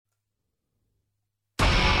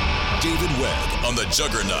David Webb on the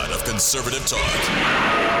juggernaut of conservative talk.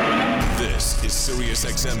 This is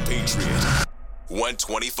SiriusXM Patriot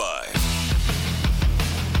 125.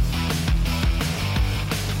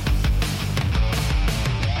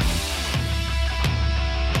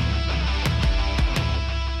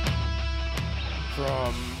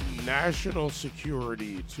 From national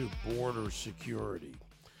security to border security,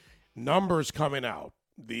 numbers coming out.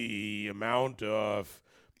 The amount of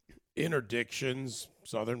interdictions,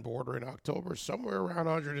 southern border in October, somewhere around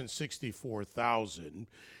 164,000.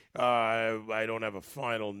 I don't have a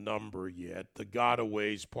final number yet. The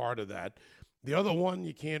gotaways part of that. The other one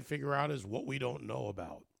you can't figure out is what we don't know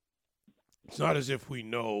about. It's not as if we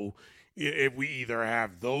know if we either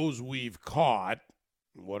have those we've caught,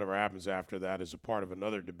 whatever happens after that is a part of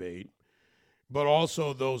another debate, but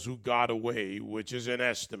also those who got away, which is an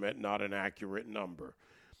estimate, not an accurate number.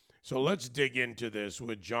 So let's dig into this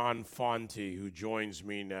with John Fonte, who joins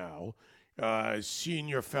me now,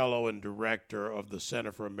 senior fellow and director of the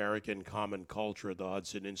Center for American Common Culture at the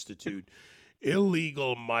Hudson Institute.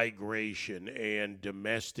 Illegal migration and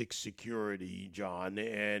domestic security, John,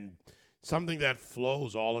 and something that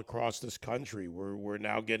flows all across this country. We're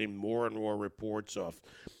now getting more and more reports of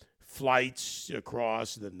flights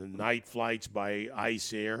across the night flights by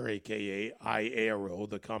ICE Air, a.k.a. iAero,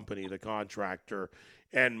 the company, the contractor,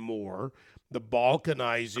 and more. The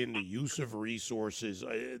balkanizing, the use of resources.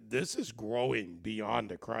 This is growing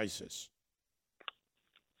beyond a crisis.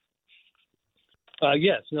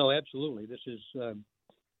 Yes, no, absolutely. This is,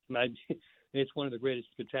 it's one of the greatest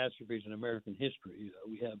catastrophes in American history.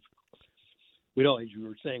 We don't, as you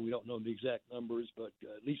were saying, we don't know the exact numbers, but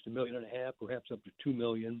at least 1.5 million, perhaps up to 2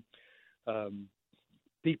 million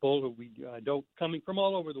people who we don't, coming from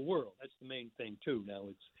all over the world. That's the main thing too.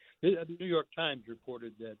 Now the New York Times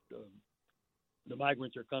reported that the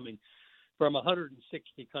migrants are coming from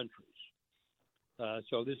 160 countries.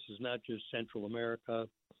 So this is not just Central America.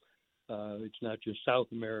 It's not just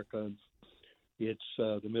South America. It's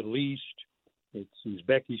the Middle East. It's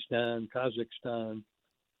Uzbekistan, Kazakhstan.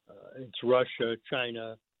 It's Russia,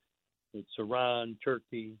 China. It's Iran,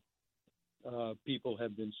 Turkey. People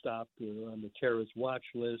have been stopped on the terrorist watch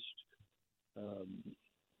list,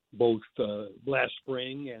 both last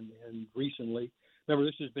spring and recently. Remember,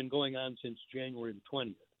 this has been going on since January the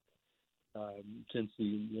 20th, since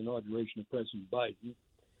the inauguration of President Biden.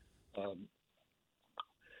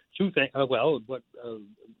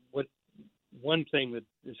 One thing that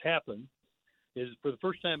has happened is, for the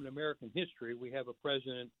first time in American history, we have a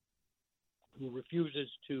president who refuses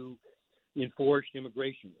to enforce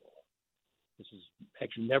immigration law. This has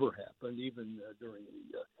actually never happened, even during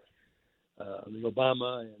the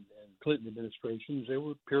Obama and Clinton administrations. There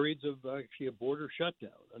were periods of actually a border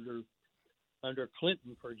shutdown. Under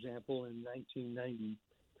Clinton, for example, in 1990,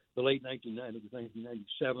 the late 1990s, it was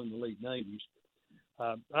 1997, the late 90s,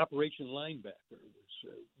 Operation Linebacker.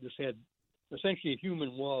 This had essentially a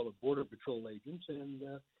human wall of Border Patrol agents, and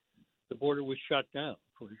the border was shut down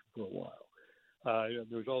for a while.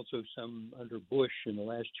 There was also some under Bush in the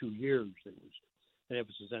last 2 years. There was an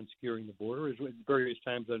emphasis on securing the border, as at various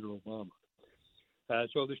times under Obama.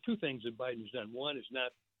 So there's two things that Biden's done. One is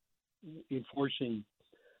not refusing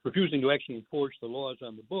to actually enforce the laws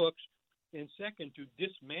on the books, and second, to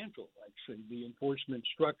dismantle actually the enforcement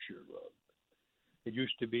structure. It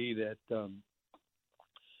used to be that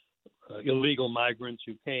illegal migrants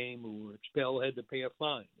who came, who were expelled, had to pay a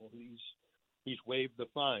fine. Well, he's waived the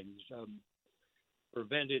fine. He's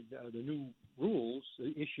prevented the new rules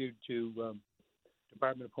issued to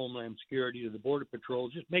Department of Homeland Security, to the Border Patrol,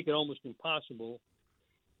 just make it almost impossible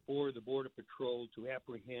for the Border Patrol to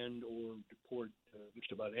apprehend or deport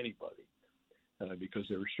just about anybody, because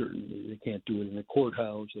there are certain, they can't do it in a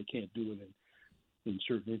courthouse, they can't do it in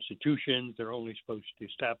certain institutions. They're only supposed to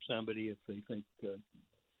stop somebody if they think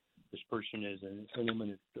this person is an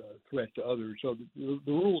imminent threat to others. So the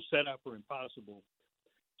rules set up are impossible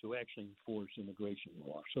to actually enforce immigration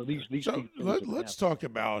law. So let's talk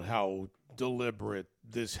about how deliberate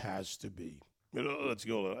this has to be. Let's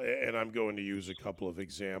go, and I'm going to use a couple of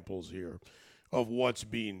examples here of what's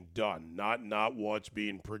being done, not what's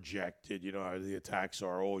being projected. The attacks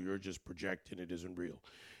are, you're just projecting, it isn't real.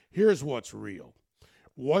 Here's what's real.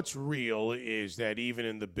 What's real is that even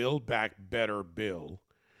in the Build Back Better bill,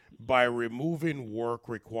 by removing work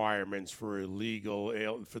requirements for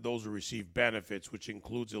for those who receive benefits, which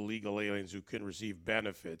includes illegal aliens who can receive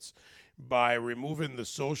benefits, by removing the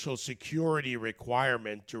Social Security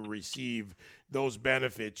requirement to receive those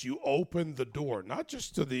benefits, you open the door not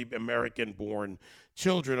just to the American-born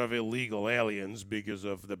children of illegal aliens because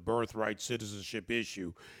of the birthright citizenship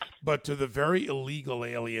issue, but to the very illegal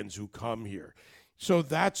aliens who come here. So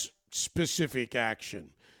that's specific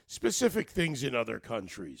action. Specific things in other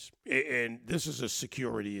countries, and this is a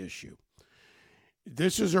security issue.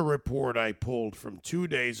 This is a report I pulled from 2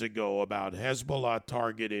 days ago about Hezbollah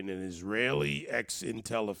targeting an Israeli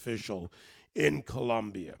ex-intel official in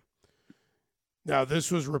Colombia. Now,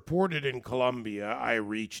 this was reported in Colombia. I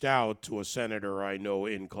reached out to a senator I know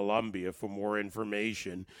in Colombia for more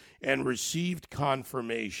information and received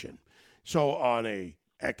confirmation. So on a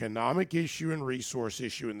economic issue and resource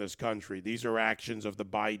issue in this country, these are actions of the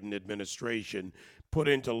Biden administration put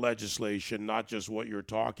into legislation, not just what you're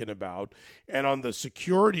talking about. And on the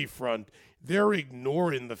security front, they're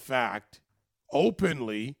ignoring the fact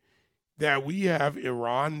openly that we have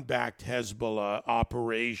Iran-backed Hezbollah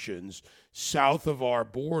operations south of our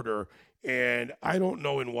border, and I don't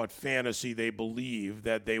know in what fantasy they believe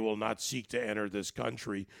that they will not seek to enter this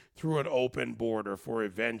country through an open border for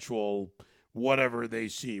eventual whatever they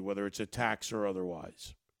see, whether it's attacks or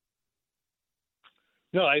otherwise.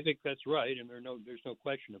 No, I think that's right, and there's no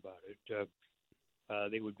question about it.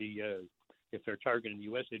 They would be, if they're targeting the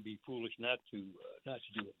U.S., they'd be foolish not to do it at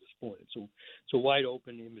this point. So it's a wide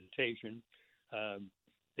open invitation.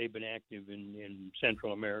 They've been active in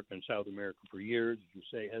Central America and South America for years, as you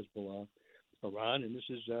say, Hezbollah, Iran, and this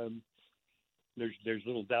is there's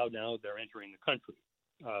little doubt now they're entering the country.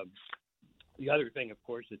 The other thing, of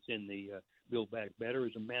course, that's in the Build Back Better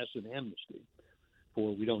is a massive amnesty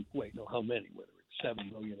for we don't quite know how many, whether it's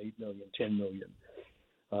 7 million, 8 million, 10 million.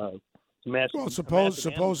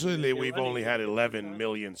 Supposedly we've only had 11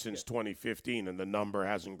 million since 2015, and the number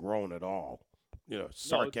hasn't grown at all. You know,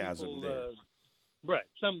 sarcasm people, there. Right.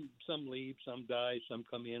 Some leave, some die, some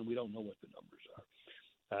come in. We don't know what the numbers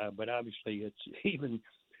are. But obviously it's even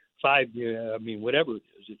 5, whatever it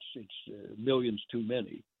is, it's millions too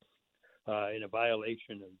many. In a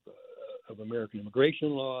violation of American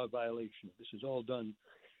immigration law, a violation of this is all done.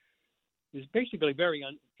 Is basically very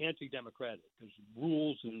anti-democratic because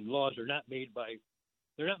rules and laws are not made by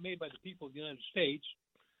the people of the United States.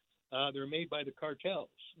 They're made by the cartels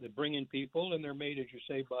that bring in people, and they're made, as you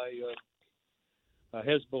say, by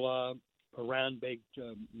Hezbollah, Iran-based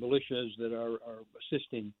militias that are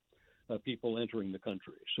assisting people entering the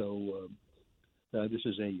country. So this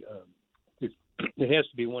is it has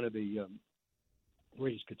to be one of the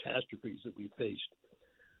greatest catastrophes that we've faced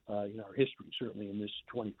in our history, certainly in this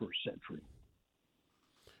 21st century.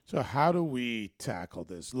 So how do we tackle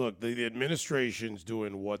this? Look, the administration's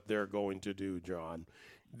doing what they're going to do, John.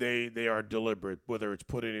 They are deliberate, whether it's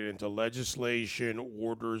putting it into legislation,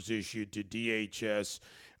 orders issued to DHS,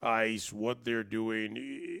 ICE, what they're doing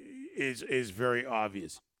is very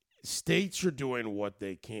obvious. States are doing what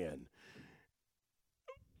they can.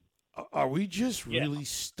 Are we just really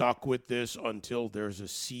stuck with this until there's a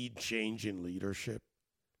sea change in leadership?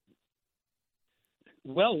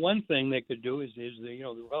 Well, one thing they could do is the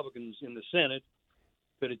Republicans in the Senate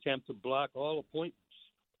could attempt to block all appointments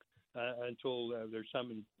until there's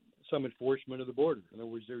some enforcement of the border. In other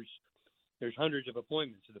words, there's hundreds of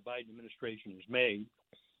appointments that the Biden administration has made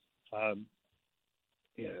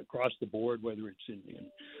across the board, whether it's in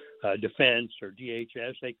defense or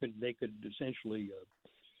DHS. They could essentially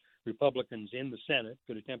Republicans in the Senate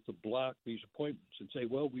could attempt to block these appointments and say,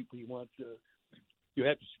 well, we want you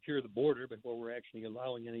have to secure the border before we're actually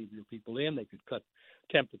allowing any of your people in. They could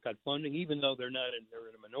attempt to cut funding, even though they're in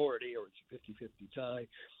a minority or it's a 50-50 tie,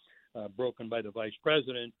 broken by the vice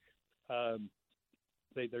president.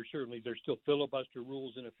 There's still filibuster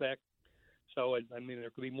rules in effect. So there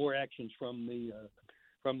could be more actions from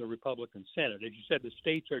the Republican Senate. As you said, the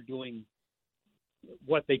states are doing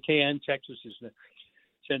what they can. Texas is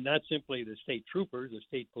send not simply the state troopers, the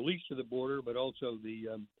state police to the border, but also the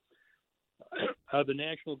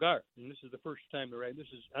National Guard. And this is the first time this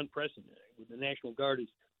is unprecedented. The National Guard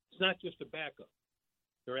it's not just a backup.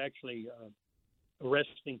 They're actually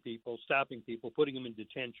arresting people, stopping people, putting them in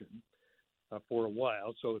detention for a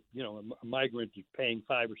while. So if, a migrant is paying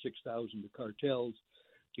 $5,000 or $6,000 to cartels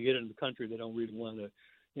to get into the country, they don't really want to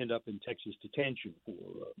end up in Texas detention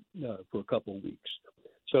for a couple of weeks.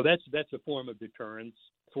 So that's a form of deterrence.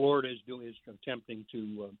 Florida is attempting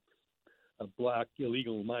to block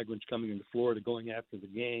illegal migrants coming into Florida, going after the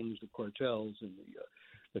gangs, the cartels, and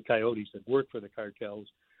the coyotes that work for the cartels.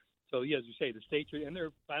 So, yeah, as you say, the states are, and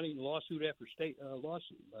they're filing lawsuit after state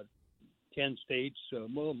lawsuit. About 10 states,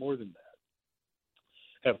 more than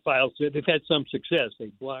that, have filed. They've had some success. They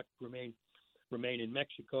blocked remain in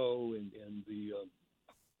Mexico and the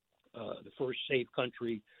first safe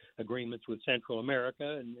country agreements with Central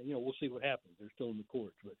America, and we'll see what happens. They're still in the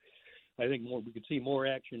courts, but I think we could see more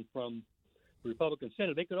action from the Republican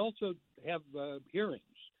Senate. They could also have hearings,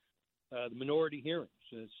 the minority hearings,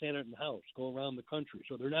 Senate and House, go around the country.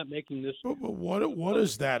 So they're not making this. But what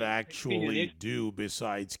does that actually do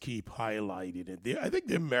besides keep highlighting it? I think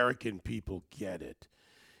the American people get it.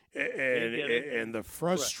 And the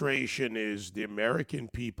frustration is the American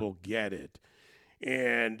people get it.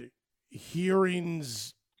 And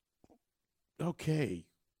hearings, okay,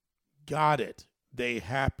 got it. They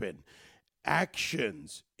happen.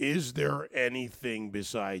 Actions, is there anything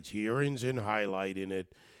besides hearings and highlighting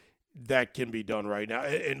it that can be done right now?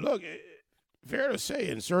 And look, fair to say,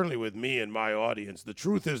 and certainly with me and my audience, the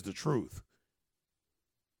truth is the truth.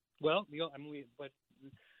 Well, but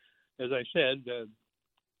as I said,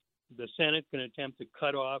 the Senate can attempt to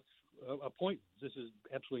cut off appointments. This is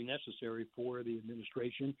absolutely necessary for the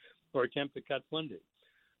administration, or attempt to cut funding.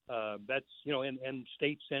 That's and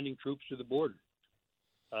states sending troops to the border.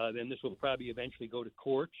 Then this will probably eventually go to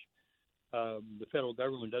court. The federal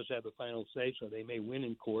government does have the final say, so they may win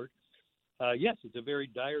in court. Yes, it's a very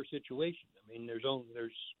dire situation. I mean, these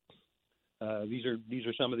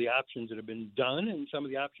are some of the options that have been done, and some of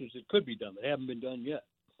the options that could be done that haven't been done yet.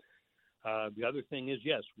 The other thing is,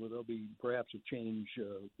 yes, there'll be perhaps a change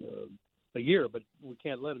a year, but we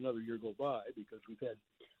can't let another year go by because we've had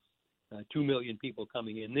 2 million people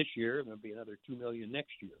coming in this year, and there'll be another 2 million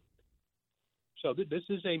next year. So this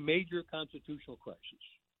is a major constitutional crisis.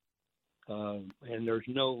 And there's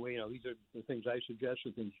no, these are the things I suggest,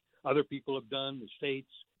 the things other people have done, the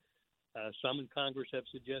states, some in Congress have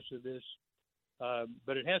suggested this.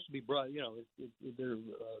 But it has to be brought,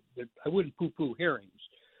 I wouldn't poo-poo hearings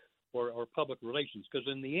or public relations, because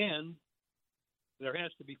in the end, there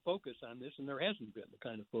has to be focus on this, and there hasn't been the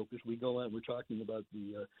kind of focus. We're talking about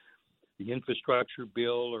the infrastructure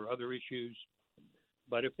bill or other issues,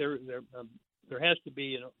 but if there has to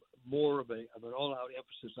be more of an all-out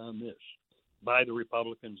emphasis on this by the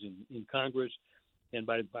Republicans in Congress and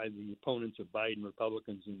by the opponents of Biden,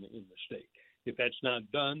 Republicans in the state. If that's not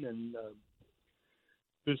done, then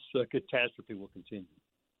this catastrophe will continue.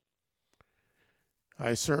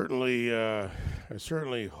 I certainly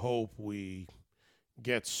hope we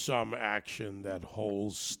get some action that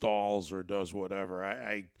holds, stalls, or does whatever.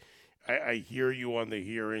 I hear you on the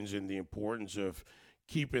hearings and the importance of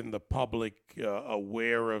keeping the public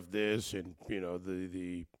aware of this, and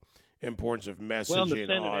the importance of messaging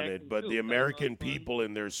on it. But the American people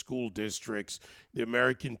in their school districts, the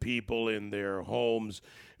American people in their homes,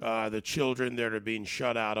 the children that are being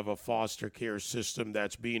shut out of a foster care system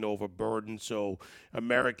that's being overburdened. So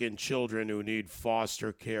American children who need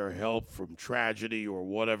foster care help from tragedy or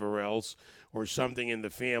whatever else, or something in the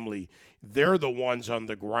family, they're the ones on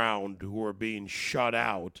the ground who are being shut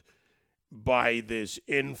out by this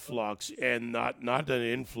influx, and not an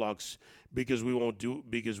influx because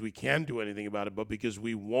we can't do anything about it, but because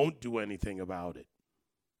we won't do anything about it.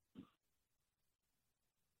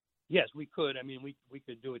 Yes, we could. I mean, we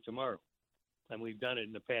could do it tomorrow, and we've done it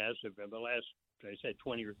in the past. For the last, I said,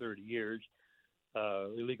 20 or 30 years,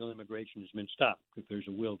 illegal immigration has been stopped if there's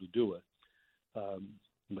a will to do it.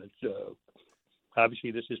 But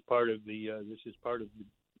obviously, this is part of the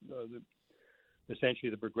essentially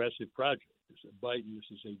the progressive project. This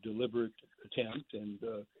is a deliberate attempt, and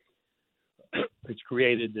it's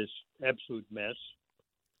created this absolute mess.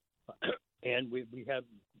 And we have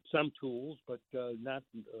some tools, but not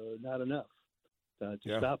enough to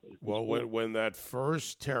stop it. Well, when that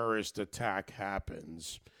first terrorist attack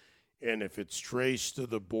happens, and if it's traced to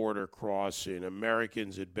the border crossing,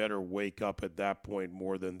 Americans had better wake up at that point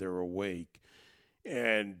more than they're awake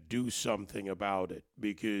and do something about it.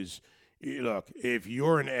 Because, look, if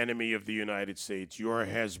you're an enemy of the United States, you're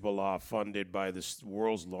Hezbollah, funded by the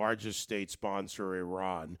world's largest state sponsor,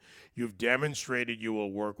 Iran. You've demonstrated you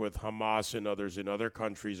will work with Hamas and others in other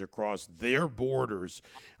countries across their borders.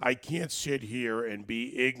 I can't sit here and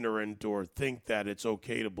be ignorant or think that it's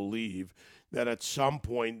okay to believe that at some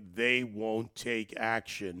point they won't take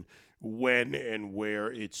action when and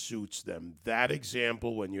where it suits them. That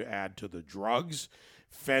example, when you add to the drugs,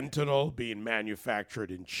 fentanyl being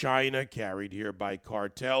manufactured in China, carried here by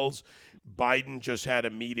cartels, Biden just had a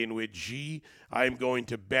meeting with Xi. I'm going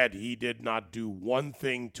to bet he did not do one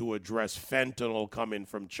thing to address fentanyl coming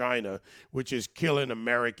from China, which is killing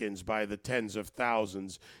Americans by the tens of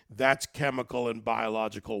thousands. That's chemical and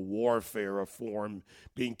biological warfare, a form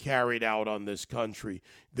being carried out on this country.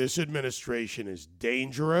 This administration is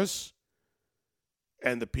dangerous,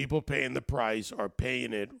 and the people paying the price are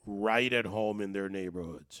paying it right at home in their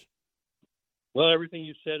neighborhoods. Well, everything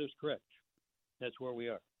you said is correct. That's where we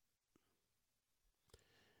are.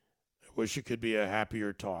 I wish it could be a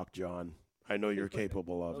happier talk, John. I know you're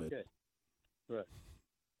capable of it. Okay. Right.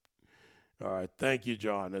 All right. Thank you,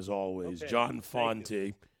 John, as always. Okay. John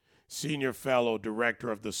Fonte, Senior Fellow,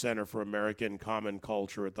 Director of the Center for American Common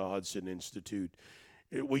Culture at the Hudson Institute.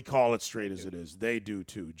 We call it straight as it is. They do,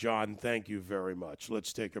 too. John, thank you very much.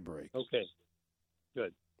 Let's take a break. Okay.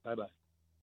 Good. Bye-bye.